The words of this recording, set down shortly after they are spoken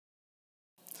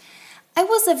I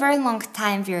was a very long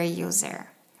time V-Ray user.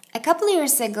 A couple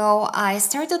years ago, I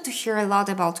started to hear a lot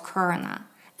about Corona,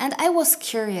 and I was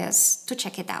curious to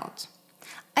check it out.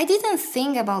 I didn't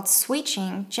think about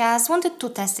switching, just wanted to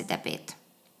test it a bit.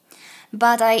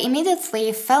 But I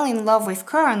immediately fell in love with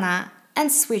Corona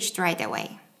and switched right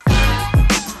away.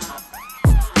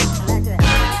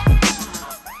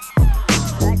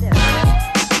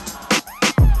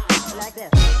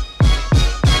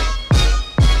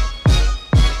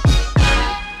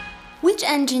 Which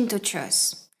engine to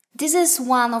choose? This is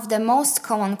one of the most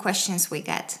common questions we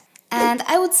get, and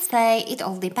I would say it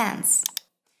all depends.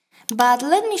 But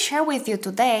let me share with you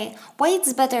today why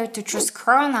it's better to choose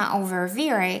Corona over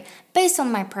V-Ray based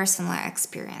on my personal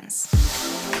experience.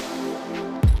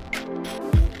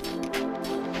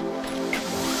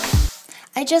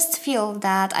 I just feel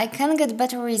that I can get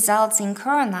better results in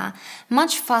Corona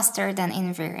much faster than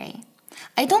in V-Ray.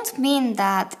 I don't mean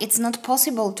that it's not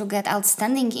possible to get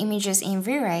outstanding images in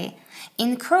V-Ray.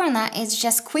 In Corona, it's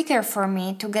just quicker for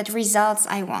me to get results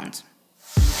I want.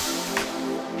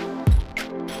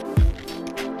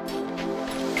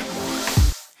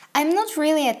 I'm not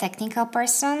really a technical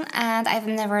person and I've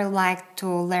never liked to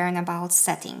learn about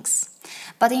settings.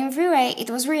 But in V-Ray it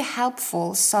was really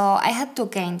helpful, so I had to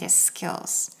gain these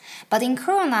skills. But in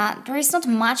Corona there is not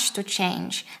much to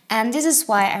change, and this is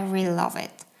why I really love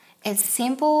it. It's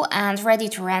simple and ready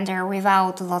to render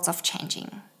without lots of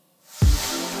changing.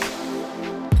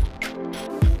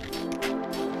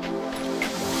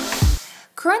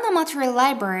 Corona Material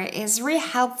Library is really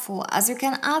helpful as you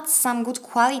can add some good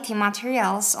quality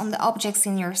materials on the objects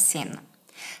in your scene.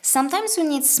 Sometimes you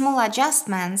need small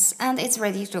adjustments and it's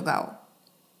ready to go.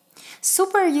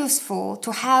 Super useful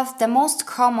to have the most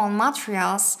common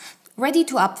materials ready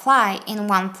to apply in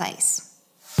one place.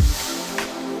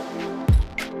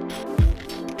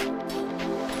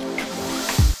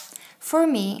 For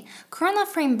me, Corona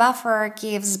Frame Buffer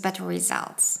gives better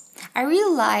results. I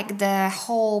really like the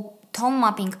whole tone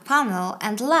mapping panel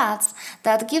and LUTs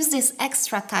that gives this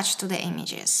extra touch to the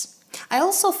images. I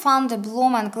also found the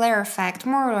bloom and glare effect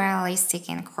more realistic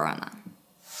in Corona.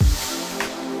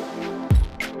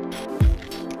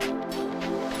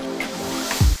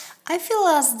 I feel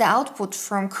as the output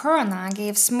from Corona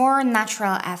gives more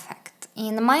natural effect.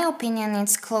 In my opinion,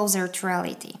 it's closer to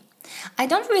reality. I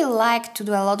don't really like to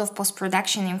do a lot of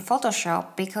post-production in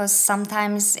Photoshop because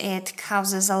sometimes it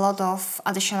causes a lot of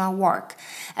additional work,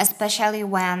 especially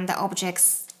when the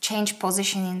objects change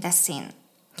position in the scene.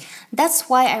 That's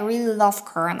why I really love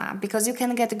Corona, because you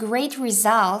can get great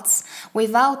results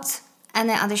without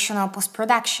any additional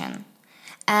post-production.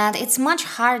 And it's much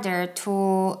harder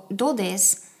to do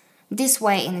this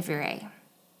way in V-Ray.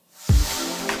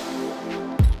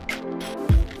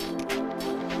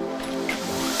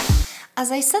 As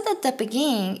I said at the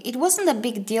beginning, it wasn't a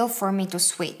big deal for me to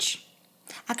switch.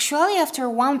 Actually, after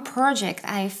one project,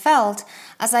 I felt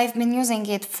as I've been using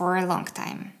it for a long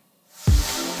time.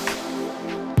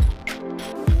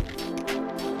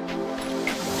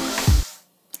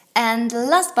 And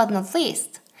last but not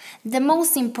least, the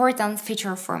most important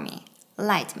feature for me,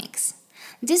 light mix.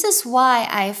 This is why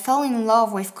I fell in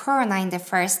love with Corona in the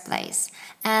first place,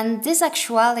 and this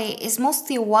actually is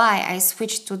mostly why I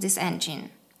switched to this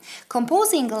engine.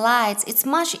 Composing lights is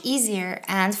much easier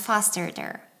and faster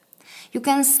there. You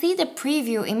can see the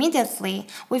preview immediately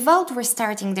without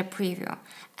restarting the preview,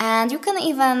 and you can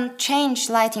even change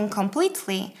lighting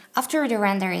completely after the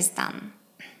render is done.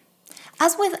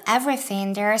 As with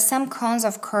everything, there are some cons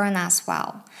of Corona as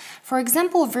well. For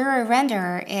example, V-Ray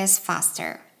Renderer is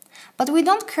faster, but we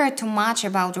don't care too much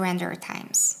about render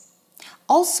times.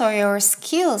 Also, your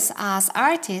skills as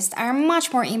artist are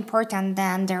much more important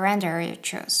than the renderer you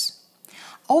choose.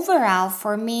 Overall,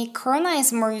 for me, Corona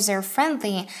is more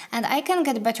user-friendly and I can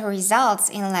get better results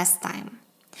in less time.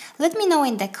 Let me know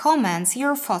in the comments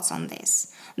your thoughts on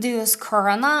this. Do you use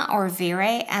Corona or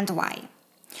V-Ray and why?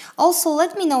 Also,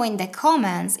 let me know in the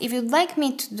comments if you'd like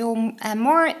me to do a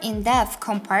more in-depth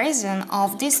comparison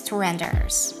of these two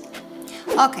renderers.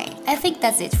 Okay, I think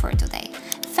that's it for today.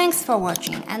 Thanks for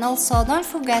watching, and also don't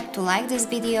forget to like this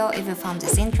video if you found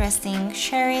this interesting,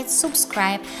 share it,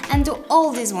 subscribe and do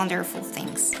all these wonderful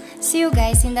things. See you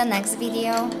guys in the next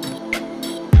video!